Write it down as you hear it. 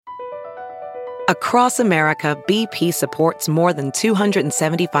Across America, BP supports more than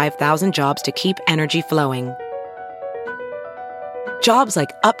 275,000 jobs to keep energy flowing. Jobs like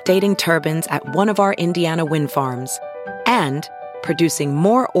updating turbines at one of our Indiana wind farms and producing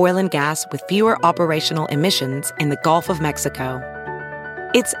more oil and gas with fewer operational emissions in the Gulf of Mexico.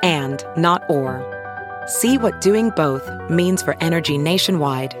 It's and, not or. See what doing both means for energy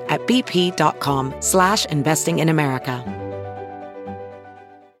nationwide at bp.com/investing in America.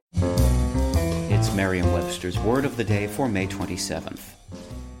 It's Merriam-Webster's Word of the Day for May 27th.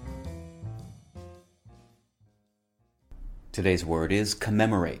 Today's word is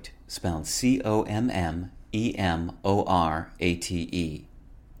commemorate, spelled C-O-M-M-E-M-O-R-A-T-E.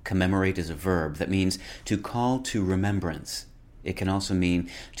 Commemorate is a verb that means to call to remembrance. It can also mean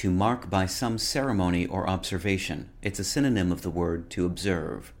to mark by some ceremony or observation. It's a synonym of the word to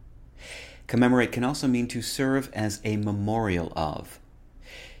observe. Commemorate can also mean to serve as a memorial of.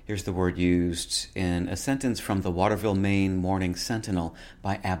 Here's the word used in a sentence from the Waterville, Maine Morning Sentinel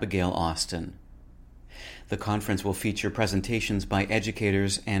by Abigail Austin. The conference will feature presentations by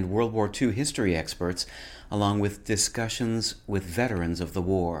educators and World War II history experts, along with discussions with veterans of the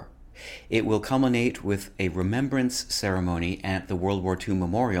war. It will culminate with a remembrance ceremony at the World War II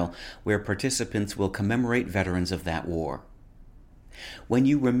Memorial, where participants will commemorate veterans of that war. When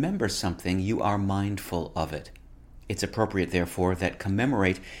you remember something, you are mindful of it. It's appropriate, therefore, that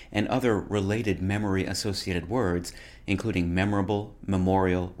commemorate and other related memory-associated words, including memorable,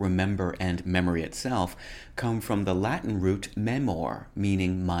 memorial, remember, and memory itself, come from the Latin root memor,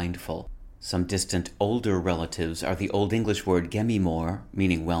 meaning mindful. Some distant older relatives are the Old English word gemimor,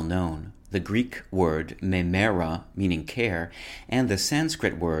 meaning well-known, the Greek word memera, meaning care, and the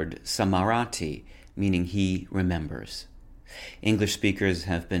Sanskrit word samarati, meaning he remembers. English speakers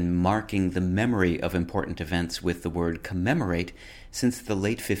have been marking the memory of important events with the word commemorate since the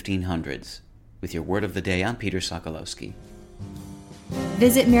late 1500s. With your Word of the Day, I'm Peter Sokolowski.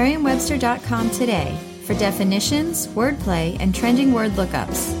 Visit Merriam-Webster.com today for definitions, wordplay, and trending word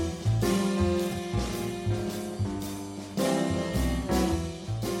lookups.